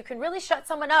 Because you can really shut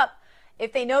someone up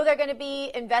if they know they're going to be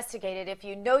investigated. If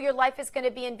you know your life is going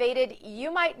to be invaded,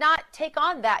 you might not take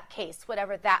on that case,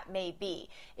 whatever that may be.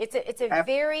 It's a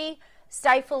very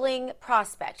stifling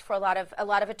prospect for a lot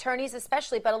of attorneys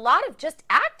especially, but a lot of just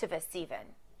activists even.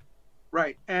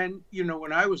 Right. And, you know,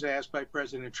 when I was asked by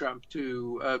President Trump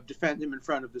to defend him in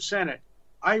front of the Senate,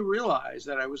 I realized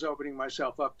that I was opening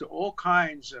myself up to all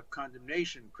kinds of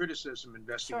condemnation, criticism,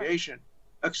 investigation,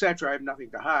 etc. I have nothing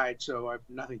to hide, so I have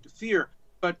nothing to fear.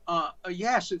 But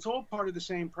yes, it's all part of the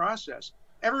same process.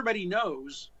 Everybody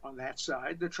knows on that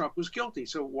side that Trump was guilty.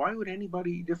 So why would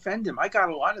anybody defend him? I got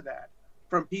a lot of that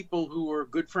from people who were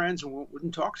good friends and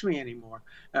wouldn't talk to me anymore.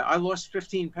 I lost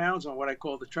 15 pounds on what I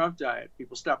call the Trump diet.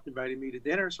 People stopped inviting me to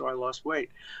dinner, so I lost weight.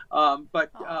 But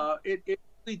it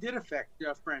really did affect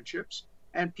friendships.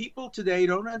 And people today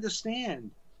don't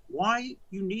understand why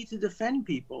you need to defend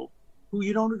people who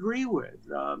you don't agree with.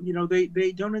 You know,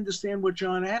 they don't understand what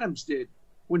John Adams did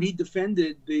when he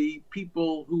defended the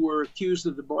people who were accused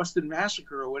of the Boston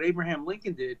Massacre, or what Abraham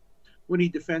Lincoln did when he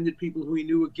defended people who he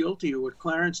knew were guilty, or what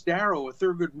Clarence Darrow or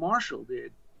Thurgood Marshall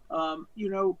did. You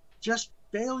know, just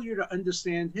failure to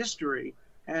understand history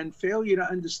and failure to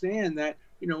understand that,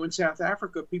 you know, in South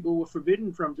Africa, people were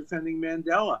forbidden from defending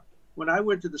Mandela. When I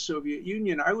went to the Soviet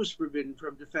Union, I was forbidden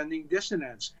from defending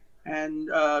dissidents. And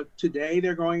today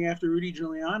they're going after Rudy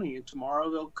Giuliani, and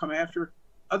tomorrow they'll come after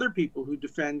other people who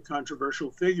defend controversial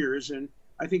figures. And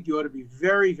I think you ought to be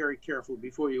very, very careful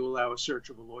before you allow a search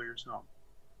of a lawyer's home.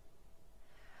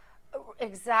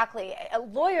 Exactly.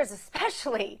 Lawyers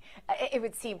especially, it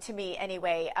would seem to me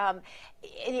anyway. And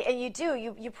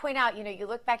you point out, you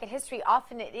look back at history,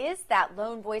 often it is that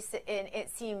lone voice, it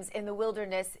seems, in the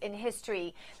wilderness in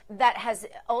history that has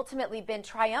ultimately been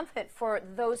triumphant for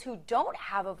those who don't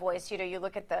have a voice. You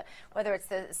look at whether it's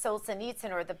the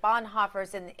Solzhenitsyn or the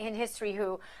Bonhoeffers in history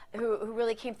who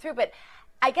really came through. But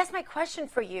I guess my question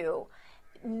for you,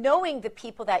 knowing the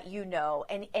people that you know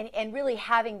and really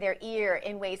having their ear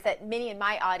in ways that many in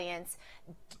my audience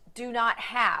do not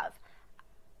have,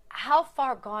 how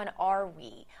far gone are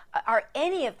we? Are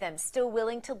any of them still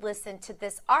willing to listen to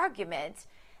this argument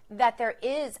that there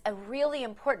is a really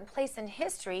important place in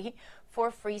history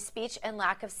for free speech and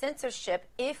lack of censorship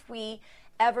if we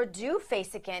ever do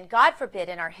face again, God forbid,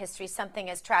 in our history, something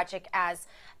as tragic as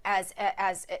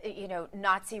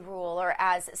Nazi rule or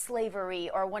as slavery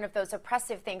or one of those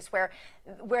oppressive things where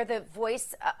the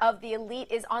voice of the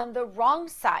elite is on the wrong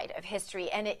side of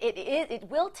history, and it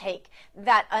will take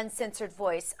that uncensored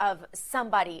voice of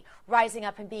somebody rising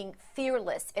up and being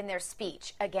fearless in their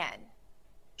speech again.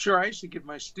 Sure, I used to give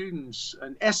my students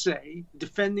an essay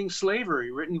defending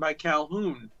slavery written by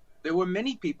Calhoun. There were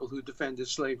many people who defended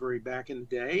slavery back in the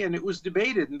day, and it was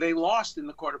debated, and they lost in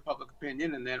the court of public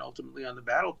opinion and then ultimately on the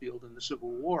battlefield in the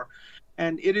Civil War.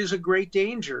 And it is a great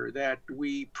danger that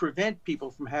we prevent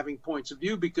people from having points of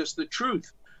view because the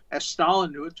truth, as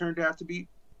Stalin knew it, turned out to be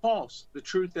false. The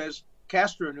truth, as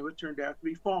Castro knew it, turned out to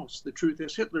be false. The truth,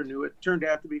 as Hitler knew it, turned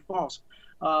out to be false.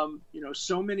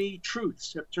 So many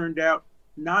truths have turned out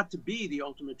not to be the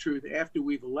ultimate truth after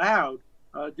we've allowed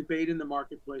debate in the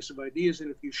marketplace of ideas.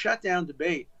 And if you shut down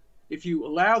debate, if you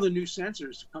allow the new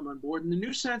censors to come on board, and the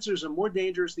new censors are more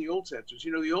dangerous than the old censors.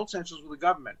 The old censors were the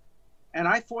government. And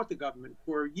I fought the government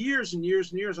for years and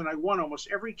years and years, and I won almost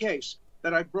every case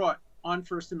that I brought on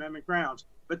First Amendment grounds.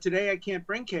 But today I can't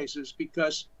bring cases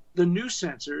because the new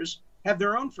censors have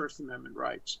their own First Amendment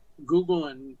rights. Google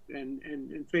and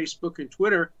Facebook and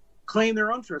Twitter claim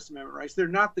their own First Amendment rights. They're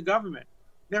not the government.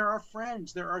 There are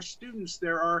friends, there are students,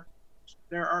 there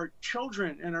are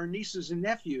children and our nieces and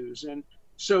nephews. And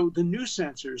so the new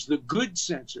censors, the good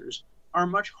censors, are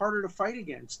much harder to fight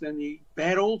against than the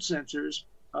bad old censors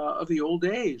of the old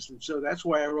days. And so that's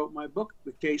why I wrote my book,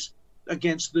 The Case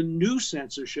Against the New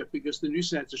Censorship, because the new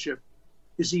censorship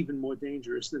is even more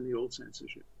dangerous than the old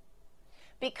censorship.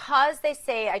 Because they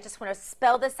say, I just want to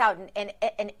spell this out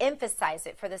and emphasize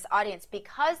it for this audience,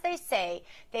 because they say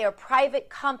they are private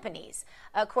companies,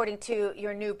 according to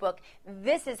your new book,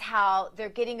 this is how they're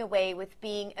getting away with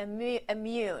being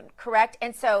immune, correct?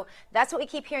 And so that's what we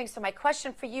keep hearing. So my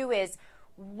question for you is,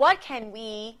 what can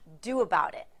we do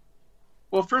about it?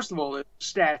 Well, first of all, it's a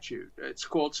statute. It's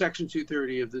called Section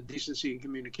 230 of the Decency and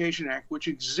Communication Act, which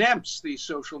exempts the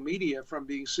social media from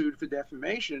being sued for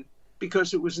defamation,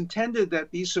 because it was intended that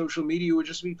these social media would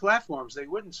just be platforms. They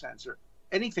wouldn't censor.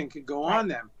 Anything could go on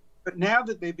them. But now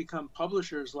that they become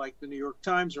publishers like the New York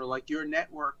Times or like your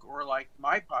network or like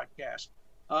my podcast,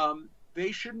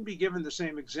 they shouldn't be given the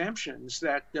same exemptions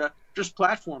that just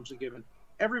platforms are given.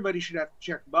 Everybody should have to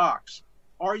check the box.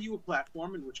 Are you a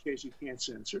platform, in which case you can't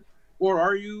censor? Or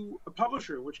are you a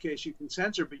publisher, in which case you can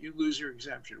censor, but you lose your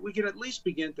exemption? We can at least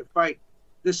begin to fight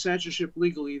this censorship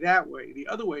legally that way. The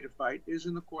other way to fight is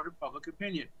in the court of public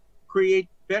opinion. Create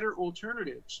better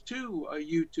alternatives to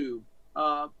YouTube.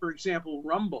 For example,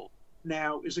 Rumble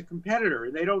now is a competitor,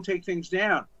 and they don't take things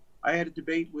down. I had a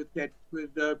debate with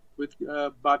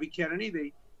Bobby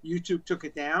Kennedy. YouTube took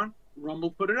it down.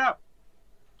 Rumble put it up,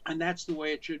 and that's the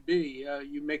way it should be.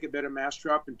 You make a better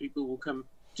mousetrap, and people will come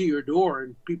to your door,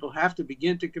 and people have to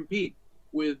begin to compete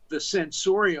with the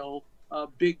censorial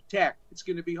big tech. It's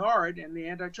going to be hard, and the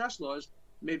antitrust laws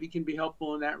maybe can be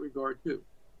helpful in that regard too.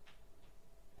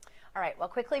 All right, well,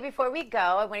 quickly before we go,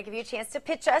 I want to give you a chance to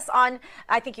pitch us on,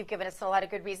 I think you've given us a lot of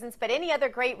good reasons, but any other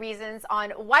great reasons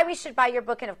on why we should buy your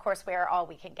book, and of course, where all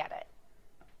we can get it.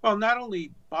 Well, not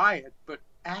only buy it, but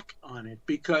act on it,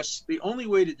 because the only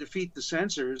way to defeat the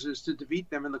censors is to defeat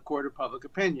them in the court of public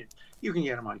opinion. You can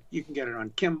get it on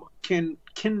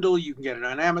Kindle, you can get it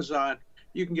on Amazon,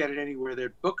 you can get it anywhere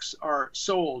that books are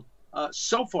sold.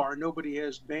 So far, nobody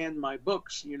has banned my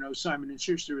books. Simon &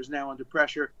 Schuster is now under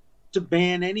pressure to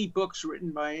ban any books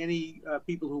written by any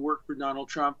people who work for Donald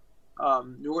Trump.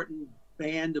 Norton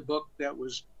banned a book that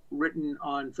was written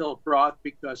on Philip Roth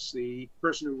because the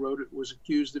person who wrote it was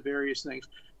accused of various things.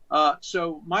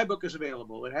 So my book is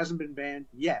available. It hasn't been banned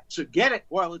yet. So get it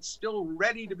while it's still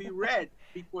ready to be read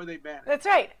before they ban it. That's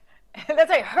right. That's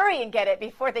right. Hurry and get it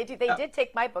before they do. They did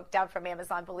take my book down from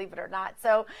Amazon, believe it or not.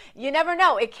 So you never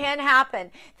know. It can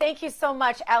happen. Thank you so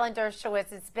much, Alan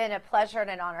Dershowitz. It's been a pleasure and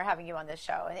an honor having you on this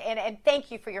show. And thank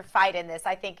you for your fight in this.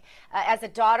 I think as a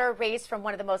daughter raised from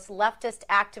one of the most leftist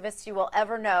activists you will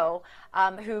ever know,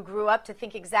 who grew up to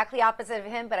think exactly opposite of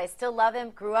him, but I still love him,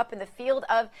 grew up in the field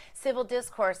of civil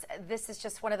discourse, this is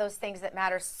just one of those things that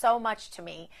matters so much to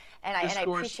me. And I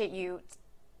appreciate you.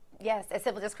 Yes, a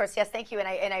civil discourse. Yes, thank you. And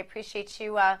I appreciate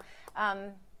you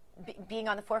being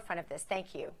on the forefront of this.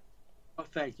 Thank you. Oh,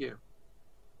 thank you.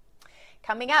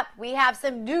 Coming up, we have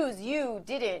some news you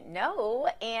didn't know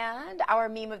and our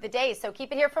meme of the day. So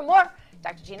keep it here for more.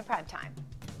 Dr. Gina Primetime.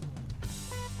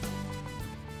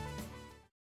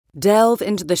 Delve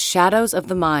into the shadows of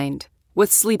the mind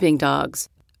with Sleeping Dogs,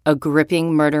 a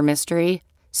gripping murder mystery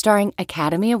starring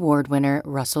Academy Award winner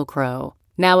Russell Crowe.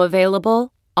 Now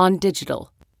available on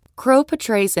digital. Crowe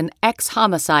portrays an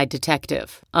ex-homicide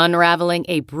detective unraveling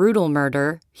a brutal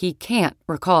murder he can't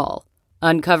recall.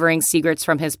 Uncovering secrets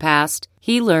from his past,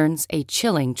 he learns a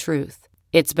chilling truth.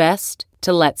 It's best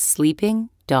to let sleeping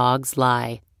dogs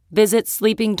lie. Visit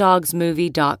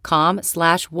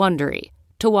sleepingdogsmovie.com/Wondery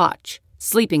to watch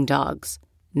Sleeping Dogs,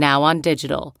 now on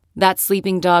digital. That's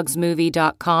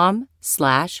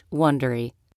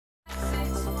sleepingdogsmovie.com/Wondery.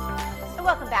 So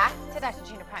welcome back to Dr.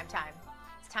 Gina Primetime.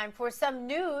 It's time for some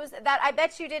news that I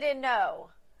bet you didn't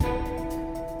know.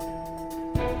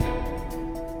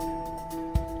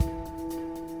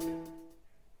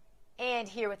 And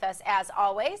here with us, as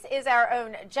always, is our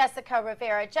own Jessica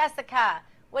Rivera. Jessica,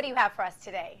 what do you have for us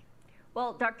today?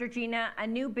 Well, Dr. Gina, a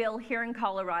new bill here in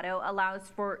Colorado allows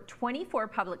for 24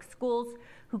 public schools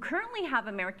who currently have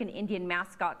American Indian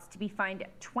mascots to be fined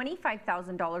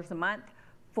 $25,000 a month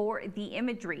for the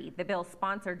imagery. The bill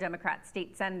sponsored Democrat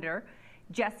State Senator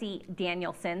Jesse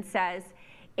Danielson says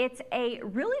it's a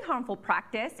really harmful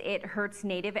practice. It hurts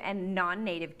Native and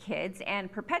non-Native kids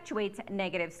and perpetuates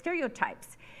negative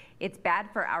stereotypes. It's bad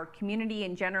for our community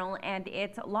in general, and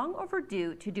it's long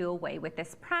overdue to do away with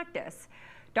this practice.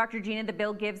 Dr. Gina, the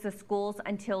bill gives the schools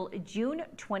until June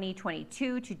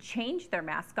 2022 to change their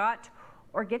mascot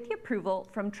or get the approval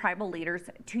from tribal leaders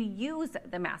to use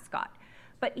the mascot.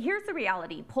 But here's the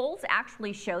reality. Polls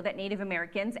actually show that Native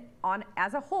Americans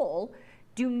as a whole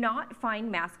do not find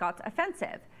mascots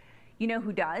offensive. You know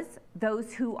who does?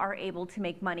 Those who are able to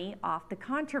make money off the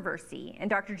controversy. And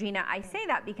Dr. Gina, I say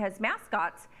that because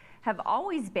mascots have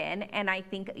always been, and I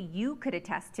think you could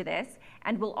attest to this,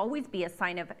 and will always be a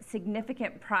sign of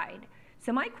significant pride.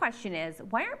 So my question is,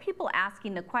 why aren't people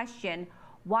asking the question,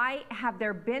 why have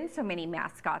there been so many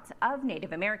mascots of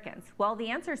Native Americans? Well,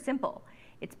 the answer is simple.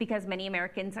 It's because many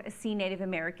Americans see Native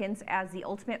Americans as the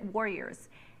ultimate warriors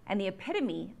and the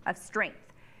epitome of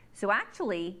strength. So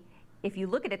actually, if you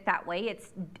look at it that way,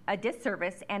 it's a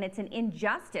disservice and it's an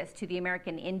injustice to the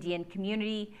American Indian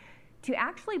community to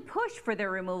actually push for their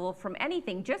removal from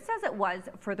anything, just as it was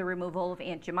for the removal of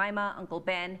Aunt Jemima, Uncle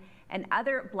Ben, and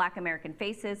other Black American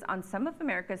faces on some of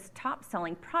America's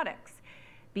top-selling products.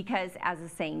 Because as the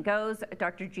saying goes,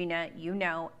 Dr. Gina, you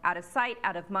know, out of sight,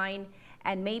 out of mind,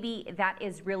 and maybe that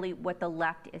is really what the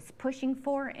left is pushing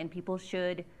for, and people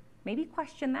should maybe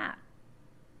question that.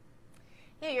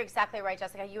 Yeah, you're exactly right,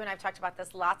 Jessica. You and I have talked about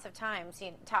this lots of times.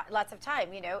 You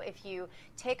know, if you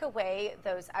take away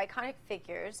those iconic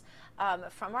figures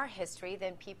from our history,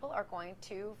 then people are going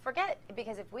to forget.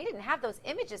 Because if we didn't have those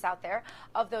images out there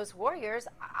of those warriors,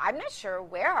 I'm not sure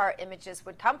where our images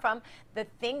would come from. The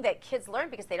thing that kids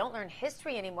learn, because they don't learn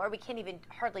history anymore, we can't even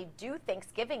hardly do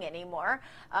Thanksgiving anymore.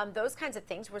 Those kinds of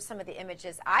things were some of the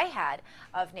images I had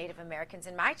of Native Americans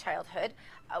in my childhood.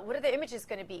 What are the images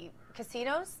going to be?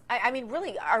 Casinos? I mean,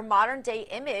 really, our modern day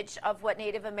image of what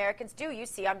Native Americans do. You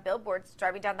see on billboards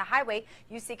driving down the highway,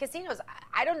 you see casinos.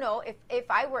 I don't know if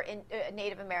I were a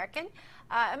Native American,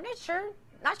 I'm not sure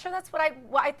that's what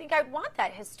I think I'd want,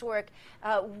 that historic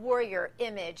warrior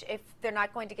image, if they're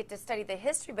not going to get to study the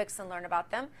history books and learn about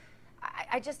them.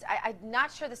 I'm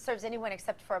not sure this serves anyone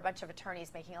except for a bunch of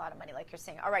attorneys making a lot of money, like you're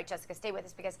saying. All right, Jessica, stay with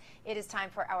us because it is time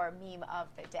for our meme of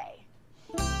the day.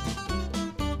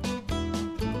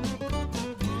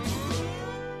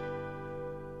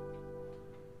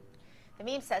 The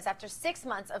meme says, after 6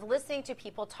 months of listening to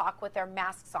people talk with their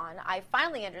masks on, I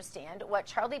finally understand what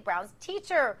Charlie Brown's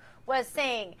teacher was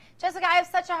saying. Jessica, I have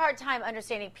such a hard time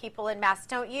understanding people in masks,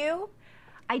 don't you?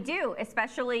 I do,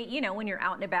 especially, you know, when you're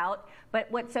out and about. But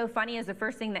what's so funny is the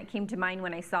first thing that came to mind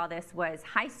when I saw this was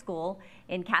high school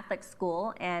in Catholic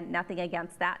school, and nothing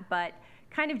against that, but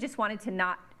kind of just wanted to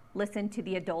not listen to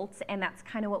the adults, and that's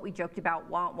kind of what we joked about,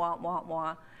 wah, wah, wah,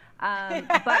 wah.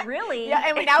 But really... Yeah,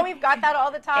 and now we've got that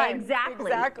all the time.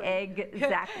 Exactly.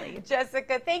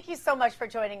 Jessica, thank you so much for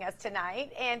joining us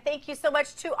tonight. And thank you so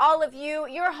much to all of you.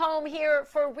 You're home here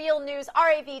for Real News,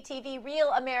 RAV-TV, Real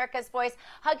America's Voice.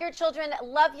 Hug your children.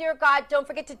 Love your God. Don't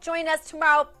forget to join us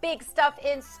tomorrow. Big stuff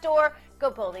in store. Go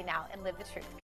boldly now and live the truth.